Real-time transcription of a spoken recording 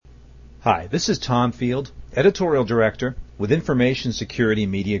Hi, this is Tom Field, Editorial Director with Information Security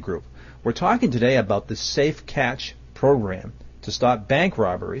Media Group. We're talking today about the Safe Catch program to stop bank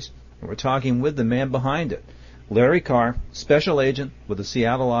robberies, and we're talking with the man behind it, Larry Carr, Special Agent with the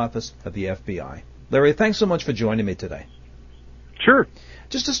Seattle office of the FBI. Larry, thanks so much for joining me today. Sure.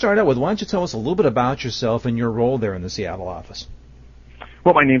 Just to start out with, why don't you tell us a little bit about yourself and your role there in the Seattle office?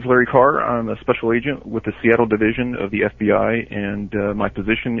 Well, my name's Larry Carr. I'm a special agent with the Seattle division of the FBI, and my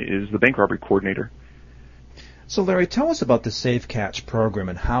position is the bank robbery coordinator. So, Larry, tell us about the Safe Catch program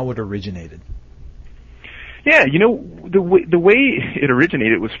and how it originated. Yeah, you know, the way it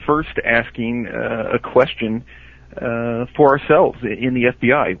originated was first asking a question for ourselves in the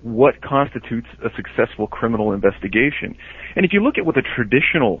FBI. What constitutes a successful criminal investigation? And if you look at what the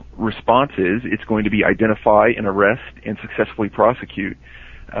traditional response is, it's going to be identify and arrest and successfully prosecute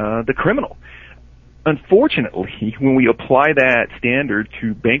the criminal. Unfortunately, when we apply that standard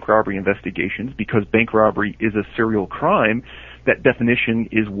to bank robbery investigations, because bank robbery is a serial crime, that definition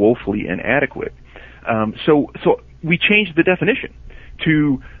is woefully inadequate. So we changed the definition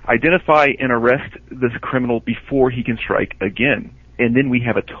to identify and arrest this criminal before he can strike again. And then we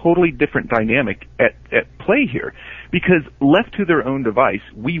have a totally different dynamic at play here, because left to their own device,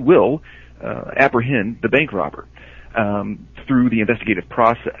 we will apprehend the bank robber through the investigative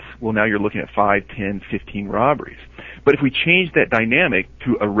process. Well, now you're looking at 5, 10, 15 robberies. But if we change that dynamic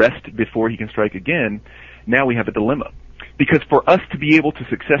to arrest before he can strike again, now we have a dilemma. Because for us to be able to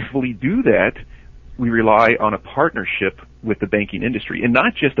successfully do that, we rely on a partnership with the banking industry, and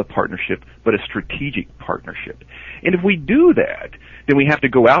not just a partnership, but a strategic partnership. And if we do that, then we have to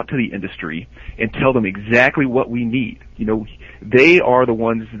go out to the industry and tell them exactly what we need. You know, they are the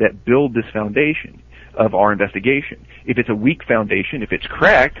ones that build this foundation of our investigation. If it's a weak foundation, if it's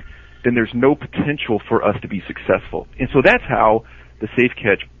cracked, then there's no potential for us to be successful. And so that's how the Safe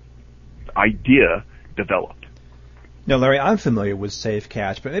Catch idea developed. Now, Larry, I'm familiar with Safe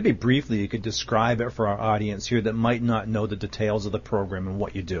Catch, but maybe briefly you could describe it for our audience here that might not know the details of the program and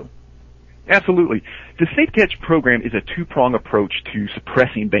what you do. Absolutely. The Safe Catch program is a two-prong approach to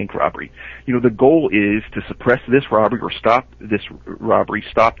suppressing bank robbery. You know, the goal is to suppress this robbery or stop this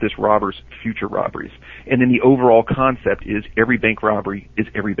robber's future robberies. And then the overall concept is every bank robbery is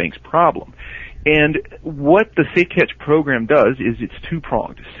every bank's problem. And what the Safe Catch program does is it's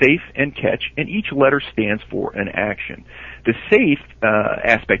two-pronged, safe and catch, and each letter stands for an action. The safe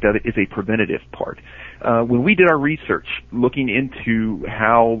aspect of it is a preventative part. When we did our research looking into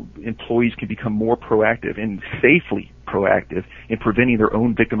how employees can become more proactive and safely proactive in preventing their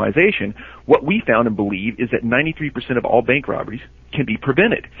own victimization, what we found and believe is that 93% of all bank robberies can be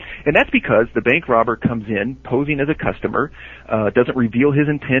prevented. And that's because the bank robber comes in posing as a customer, doesn't reveal his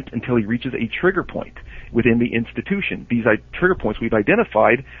intent until he reaches a trigger point within the institution. These trigger points we've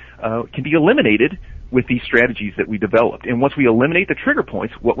identified can be eliminated with these strategies that we developed. And once we eliminate the trigger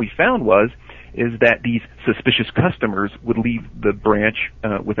points, what we found is that these suspicious customers would leave the branch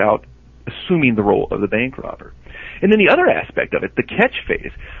without assuming the role of the bank robber. And then the other aspect of it, the catch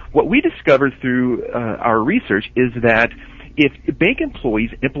phase, what we discovered through our research is that if bank employees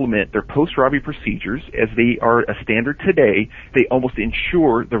implement their post-robbery procedures as they are a standard today, they almost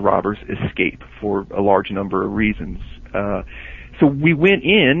ensure the robber's escape for a large number of reasons. So we went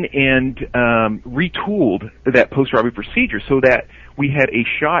in and retooled that post-robbery procedure so that we had a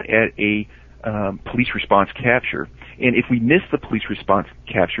shot at a police response capture. And if we miss the police response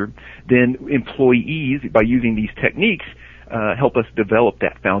capture, then employees, by using these techniques, help us develop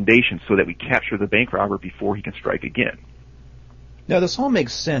that foundation so that we capture the bank robber before he can strike again. Now, this all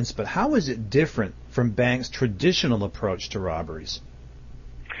makes sense, but how is it different from banks' traditional approach to robberies?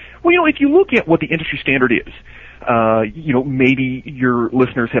 Well, you know, if you look at what the industry standard is, you know, maybe your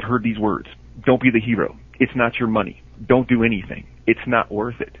listeners have heard these words. Don't be the hero. It's not your money. Don't do anything. It's not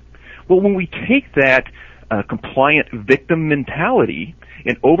worth it. Well, when we take that compliant victim mentality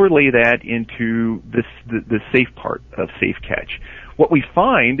and overlay that into the safe part of Safe Catch, what we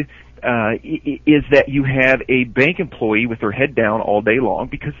find is that you have a bank employee with their head down all day long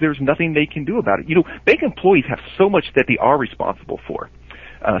because there's nothing they can do about it. You know, bank employees have so much that they are responsible for.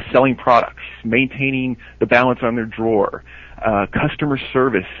 Selling products, maintaining the balance on their drawer, customer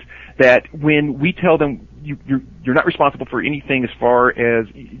service, that when we tell them you're not responsible for anything as far as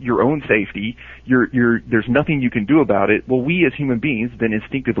your own safety, there's nothing you can do about it, well, we as human beings then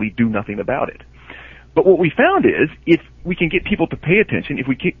instinctively do nothing about it. But what we found is if we can get people to pay attention, if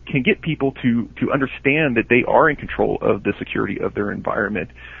we can get people to understand that they are in control of the security of their environment,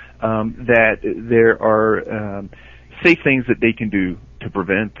 that there are safe things that they can do to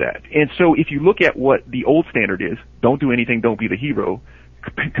prevent that. And so if you look at what the old standard is, don't do anything, don't be the hero,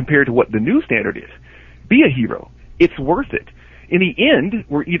 compared to what the new standard is. Be a hero. It's worth it. In the end,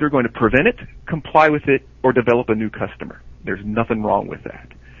 we're either going to prevent it, comply with it, or develop a new customer. There's nothing wrong with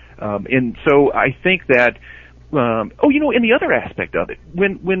that. And so I think that, and the other aspect of it,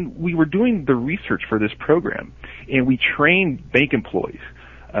 when we were doing the research for this program, and we trained bank employees,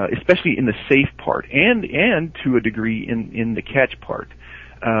 especially in the safe part, and to a degree in the catch part,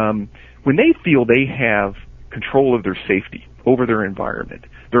 when they feel they have control of their safety over their environment,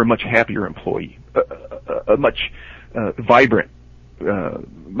 they're a much happier employee, a much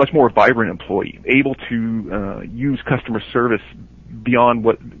more vibrant employee, able to use customer service beyond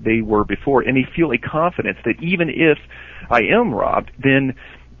what they were before, and they feel a confidence that even if I am robbed, then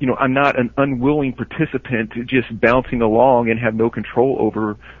I'm not an unwilling participant just bouncing along and have no control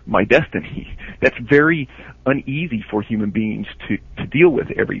over my destiny. That's very uneasy for human beings to deal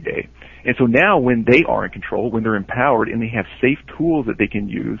with every day. And so now when they are in control, when they're empowered and they have safe tools that they can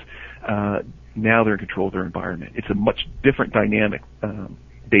use, now they're in control of their environment. It's a much different dynamic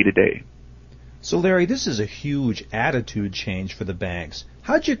day to day. So Larry, this is a huge attitude change for the banks.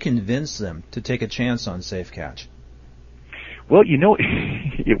 How'd you convince them to take a chance on Safe Catch? Well,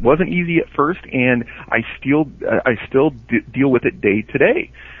 it wasn't easy at first, and I still deal with it day to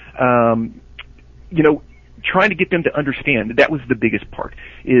day. Trying to get them to understand that was the biggest part.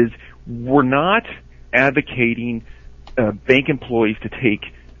 Is we're not advocating bank employees to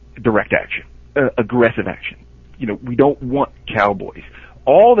take direct action, aggressive action. We don't want cowboys.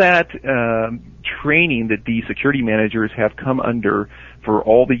 All that training that the security managers have come under for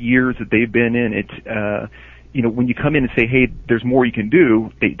all the years that they've been in it. When you come in and say, hey, there's more you can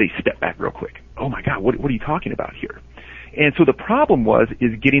do, they step back real quick. Oh my God, what are you talking about here? And so the problem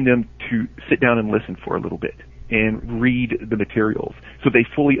is getting them to sit down and listen for a little bit and read the materials so they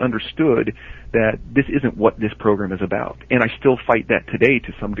fully understood that this isn't what this program is about. And I still fight that today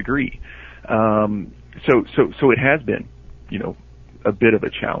to some degree. So it has been, a bit of a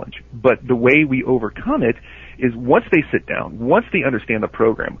challenge. But the way we overcome it is once they sit down, once they understand the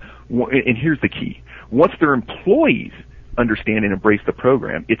program, and here's the key, once their employees understand and embrace the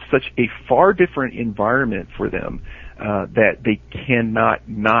program, it's such a far different environment for them that they cannot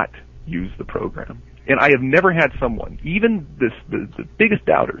not use the program. And I have never had someone, even the biggest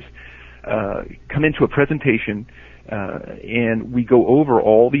doubters, come into a presentation and we go over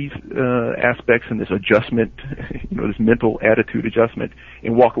all these aspects and this adjustment, this mental attitude adjustment,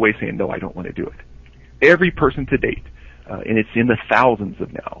 and walk away saying, no, I don't want to do it. Every person to date, and it's in the thousands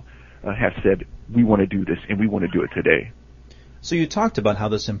of now, have said, we want to do this, and we want to do it today. So you talked about how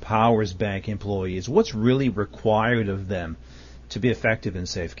this empowers bank employees. What's really required of them to be effective in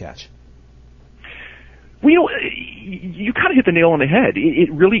Safe Catch? Well, you kind of hit the nail on the head.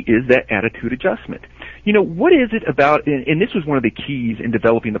 It really is that attitude adjustment. What is it about, and this was one of the keys in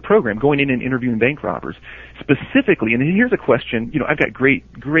developing the program, going in and interviewing bank robbers specifically, and here's a question, I've got great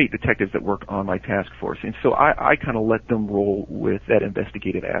detectives that work on my task force, and so I kind of let them roll with that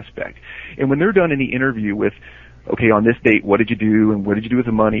investigative aspect. And when they're done in the interview with, okay, on this date, what did you do, and what did you do with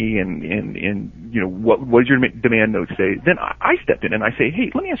the money, and what did your demand note say? Then I step in and I say, hey,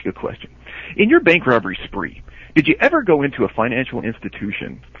 let me ask you a question. In your bank robbery spree, did you ever go into a financial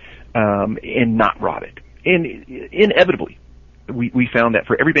institution and not rob it? And inevitably, we found that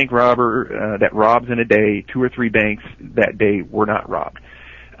for every bank robber that robs in a day, 2 or 3 banks that day were not robbed.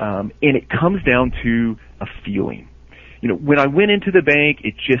 And it comes down to a feeling. When I went into the bank,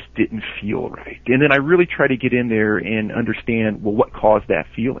 it just didn't feel right. And then I really try to get in there and understand, well, what caused that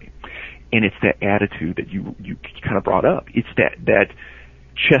feeling? And it's that attitude that you kind of brought up. It's that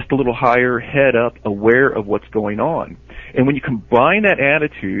chest a little higher, head up, aware of what's going on. And when you combine that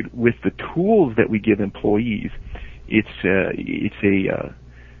attitude with the tools that we give employees, it's a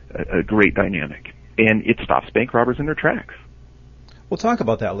great dynamic. And it stops bank robbers in their tracks. Well, talk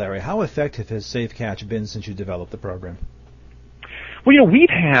about that, Larry. How effective has Safe Catch been since you developed the program? Well, we've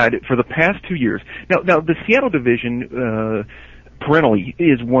had, for the past 2 years, now the Seattle division, perennially,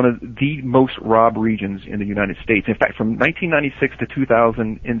 is one of the most robbed regions in the United States. In fact, from 1996 to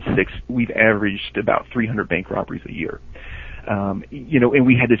 2006, we've averaged about 300 bank robberies a year. And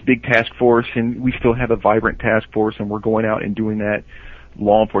we had this big task force, and we still have a vibrant task force, and we're going out and doing that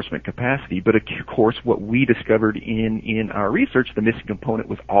law enforcement capacity. But of course, what we discovered in our research, the missing component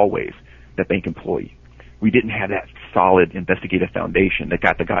was always the bank employee. We didn't have that solid investigative foundation that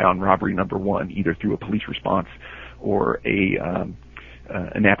got the guy on robbery number 1, either through a police response or an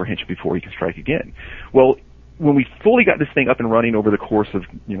apprehension before he can strike again. Well, when we fully got this thing up and running over the course of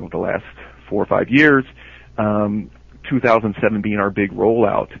the last 4 or 5 years, 2007 being our big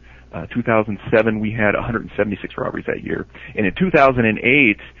rollout, 2007, we had 176 robberies that year. And in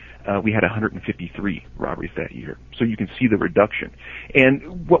 2008, we had 153 robberies that year. So you can see the reduction.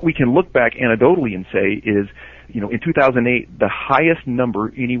 And what we can look back anecdotally and say is, in 2008, the highest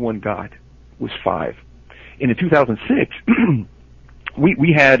number anyone got was 5. And in 2006,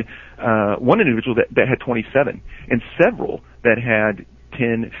 we had one individual that had 27, and several that had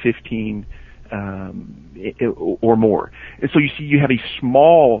 10, 15, or more. And so you see you have a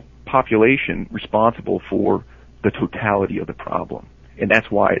small population responsible for the totality of the problem. And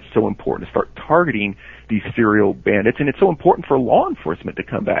that's why it's so important to start targeting these serial bandits. And it's so important for law enforcement to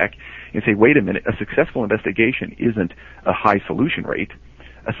come back and say, wait a minute, a successful investigation isn't a high solution rate.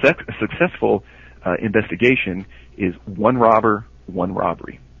 A successful investigation is one robber, one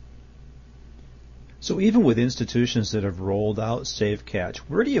robbery. So even with institutions that have rolled out Safe Catch,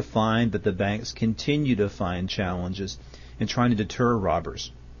 where do you find that the banks continue to find challenges in trying to deter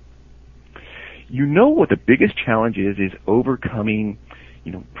robbers? What the biggest challenge is overcoming,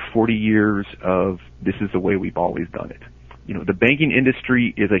 40 years of this is the way we've always done it. The banking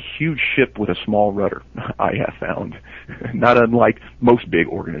industry is a huge ship with a small rudder, I have found, not unlike most big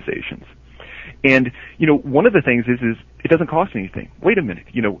organizations. And, one of the things is it doesn't cost anything. Wait a minute,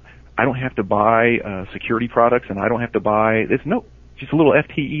 I don't have to buy security products and I don't have to buy this. No, just a little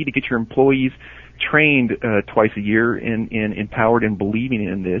FTE to get your employees trained twice a year and empowered and believing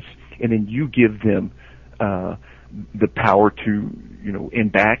in this, and then you give them the power to,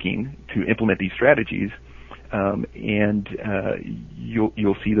 and backing to implement these strategies, and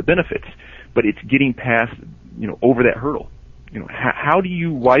you'll see the benefits. But it's getting past, over that hurdle. How do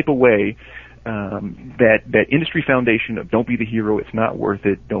you wipe away that industry foundation of don't be the hero, it's not worth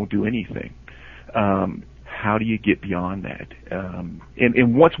it, don't do anything? How do you get beyond that?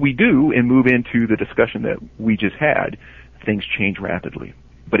 And once we do and move into the discussion that we just had, things change rapidly.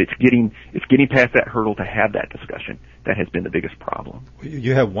 But it's getting past that hurdle to have that discussion that has been the biggest problem.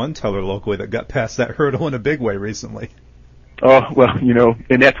 You have one teller locally that got past that hurdle in a big way recently. Oh, well,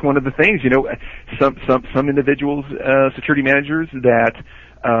 and that's one of the things, some individuals, security managers that,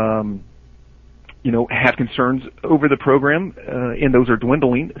 have concerns over the program, and those are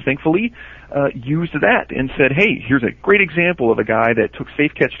dwindling, thankfully, used that and said, hey, here's a great example of a guy that took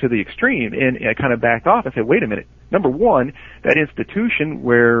Safe Catch to the extreme, and I kind of backed off and said, wait a minute. Number one, that institution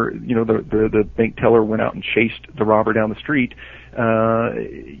where, the bank teller went out and chased the robber down the street,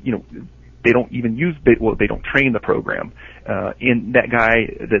 they don't even they don't train the program. And that guy,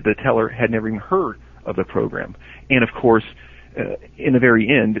 the teller, had never even heard of the program. And of course, in the very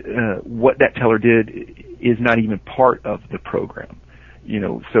end, what that teller did is not even part of the program.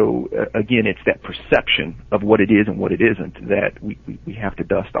 So again, it's that perception of what it is and what it isn't that we have to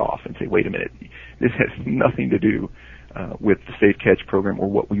dust off and say, wait a minute, this has nothing to do with the Safe Catch program or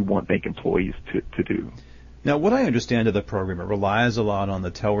what we want bank employees to do. Now, what I understand of the program, it relies a lot on the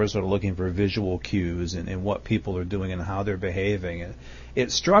tellers that are looking for visual cues and what people are doing and how they're behaving.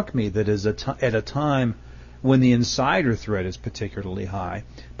 It struck me that at a time when the insider threat is particularly high,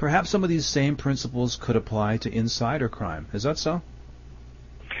 perhaps some of these same principles could apply to insider crime. Is that so?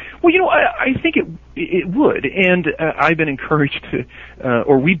 Well, I think it would, and I've been encouraged to,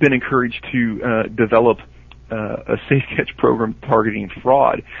 or we've been encouraged to develop a Safe Catch program targeting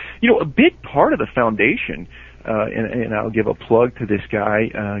fraud. A big part of the foundation, and I'll give a plug to this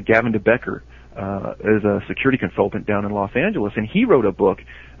guy, Gavin DeBecker, is a security consultant down in Los Angeles, and he wrote a book.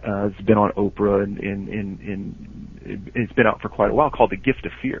 It's been on Oprah and it's been out for quite a while, called The Gift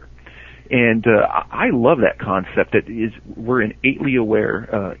of Fear. And I love that concept. That is, we're innately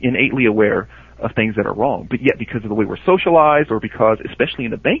aware of things that are wrong, but yet because of the way we're socialized, or because, especially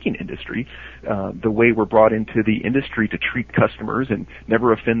in the banking industry, the way we're brought into the industry to treat customers and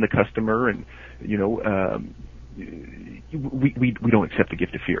never offend the customer, and we don't accept the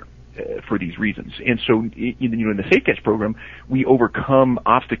gift of fear for these reasons. And so, in the Safe Catch program, we overcome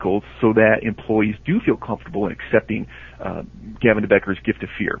obstacles so that employees do feel comfortable in accepting Gavin DeBecker's gift of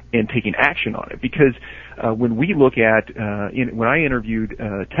fear and taking action on it. Because when we look at, when I interviewed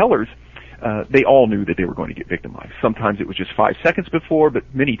tellers, they all knew that they were going to get victimized. Sometimes it was just 5 seconds before, but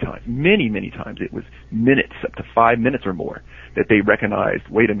many times it was minutes, up to 5 minutes or more, that they recognized,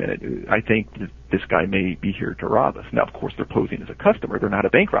 wait a minute, I think this guy may be here to rob us. Now, of course, they're posing as a customer. They're not a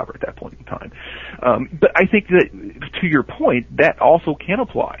bank robber at that point in time. But I think that, to your point, that also can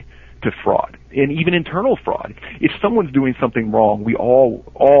apply to fraud, and even internal fraud. If someone's doing something wrong, we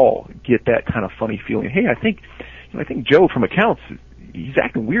all get that kind of funny feeling. Hey, I think Joe from accounts, he's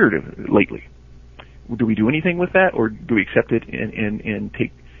acting weird lately. Do we do anything with that, or do we accept it and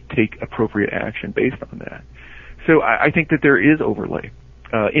take appropriate action based on that? So I think that there is overlay.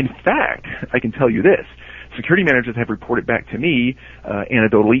 In fact, I can tell you this. Security managers have reported back to me,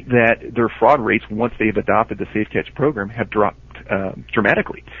 anecdotally, that their fraud rates, once they've adopted the Safe Catch program, have dropped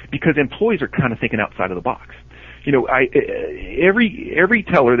dramatically because employees are kind of thinking outside of the box. You know, every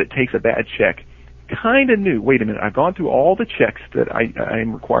teller that takes a bad check kind of knew, wait a minute, I've gone through all the checks that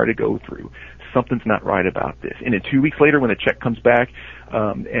I'm required to go through. Something's not right about this. And then 2 weeks later, when the check comes back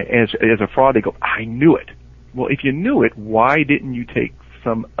as a fraud, they go, I knew it. Well, if you knew it, why didn't you take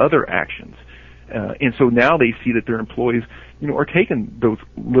some other actions? And so now they see that their employees, you know, are taking those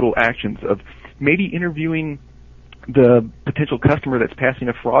little actions of maybe interviewing the potential customer that's passing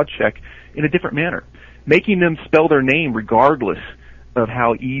a fraud check in a different manner, making them spell their name regardless of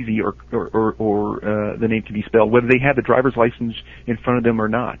how easy or the name can be spelled, whether they have the driver's license in front of them or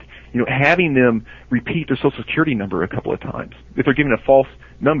not. You know, having them repeat their Social Security number a couple of times. If they're given a false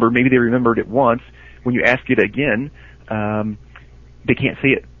number, maybe they remembered it once. When you ask it again, they can't say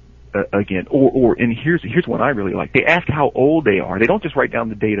it again. And here's one I really like. They ask how old they are. They don't just write down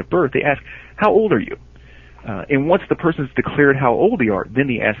the date of birth. They ask, how old are you? And once the person's declared how old they are, then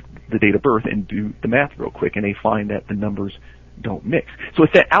they ask the date of birth and do the math real quick, and they find that the numbers don't mix. So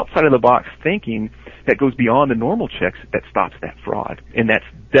it's that outside-of-the-box thinking that goes beyond the normal checks that stops that fraud. And that's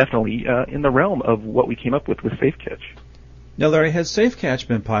definitely in the realm of what we came up with Safe Catch. Now, Larry, has Safe Catch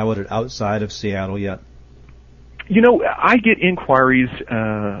been piloted outside of Seattle yet? You know, I get inquiries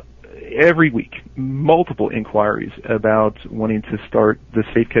every week, multiple inquiries about wanting to start the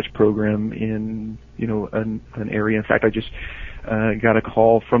Safe Catch program in, you know, an area. In fact, I just got a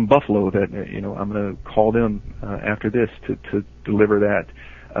call from Buffalo that, you know, I'm going to call them after this to deliver that.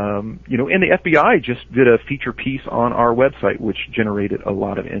 You know, and the FBI just did a feature piece on our website, which generated a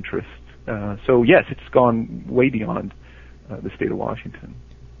lot of interest. So, yes, it's gone way beyond the state of Washington.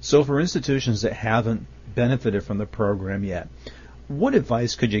 So for institutions that haven't benefited from the program yet, what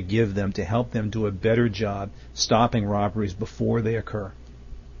advice could you give them to help them do a better job stopping robberies before they occur?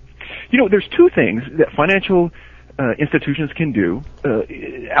 You know, there's two things that financial institutions can do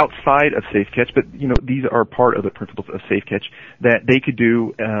outside of Safe Catch, but, you know, these are part of the principles of Safe Catch that they could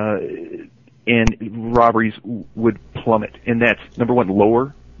do and robberies would plummet. And that's, number one,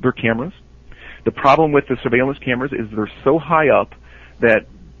 lower their cameras. The problem with the surveillance cameras is they're so high up that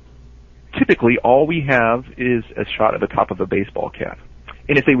typically all we have is a shot of the top of a baseball cap.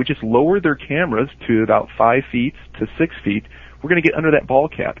 And if they would just lower their cameras to about 5 feet to 6 feet, we're going to get under that ball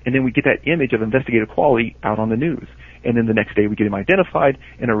cap. And then we get that image of investigative quality out on the news. And then the next day we get him identified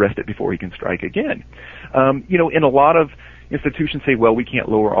and arrested before he can strike again. You know, and a lot of institutions say, well, we can't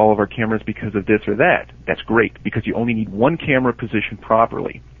lower all of our cameras because of this or that. That's great, because you only need one camera positioned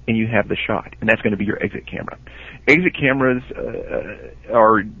properly, and you have the shot, and that's going to be your exit camera. Exit cameras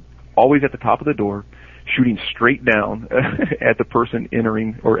are always at the top of the door, shooting straight down at the person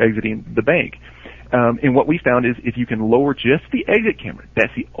entering or exiting the bank. And what we found is if you can lower just the exit camera,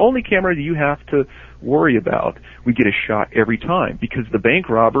 that's the only camera that you have to worry about, we get a shot every time, because the bank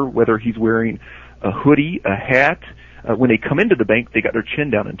robber, whether he's wearing a hoodie, a hat, when they come into the bank, they got their chin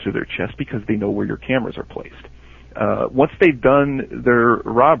down into their chest because they know where your cameras are placed. Once they've done their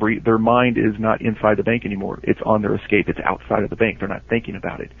robbery, their mind is not inside the bank anymore. It's on their escape. It's outside of the bank. They're not thinking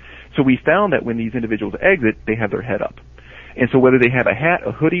about it. So we found that when these individuals exit, they have their head up. And so whether they have a hat,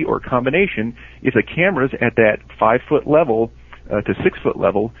 a hoodie, or a combination, if the camera's at that 5-foot level to 6-foot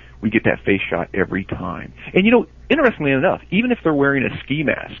level, we get that face shot every time. And, you know, interestingly enough, even if they're wearing a ski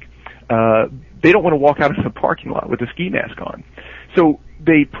mask, they don't want to walk out into the parking lot with a ski mask on. So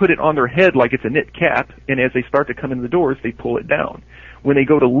they put it on their head like it's a knit cap, and as they start to come in the doors, they pull it down. When they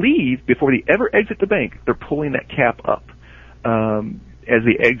go to leave, before they ever exit the bank, they're pulling that cap up. As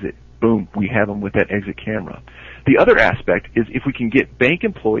they exit, boom, we have them with that exit camera. The other aspect is if we can get bank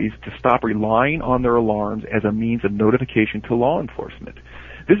employees to stop relying on their alarms as a means of notification to law enforcement.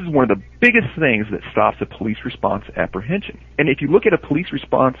 This is one of the biggest things that stops a police response apprehension. And if you look at a police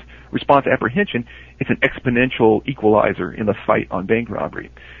response apprehension, it's an exponential equalizer in the fight on bank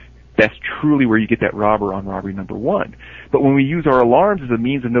robbery. That's truly where you get that robber on robbery number one. But when we use our alarms as a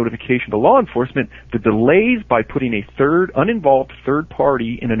means of notification to law enforcement, the delays by putting a uninvolved third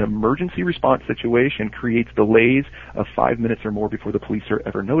party in an emergency response situation creates delays of 5 minutes or more before the police are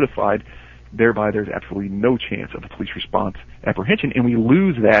ever notified. Thereby, there's absolutely no chance of a police response apprehension, and we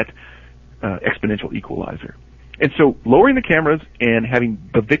lose that exponential equalizer. And so lowering the cameras and having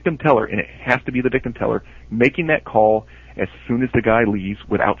the victim teller, and it has to be the victim teller, making that call as soon as the guy leaves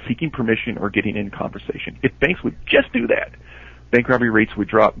without seeking permission or getting in conversation. If banks would just do that, bank robbery rates would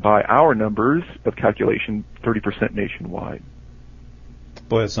drop by our numbers of calculation 30% nationwide.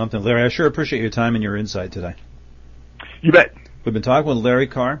 Boy, that's something. Larry, I sure appreciate your time and your insight today. You bet. We've been talking with Larry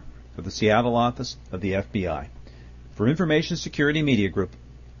Carr of the Seattle office of the FBI. For Information Security Media Group,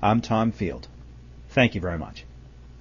 I'm Tom Field. Thank you very much.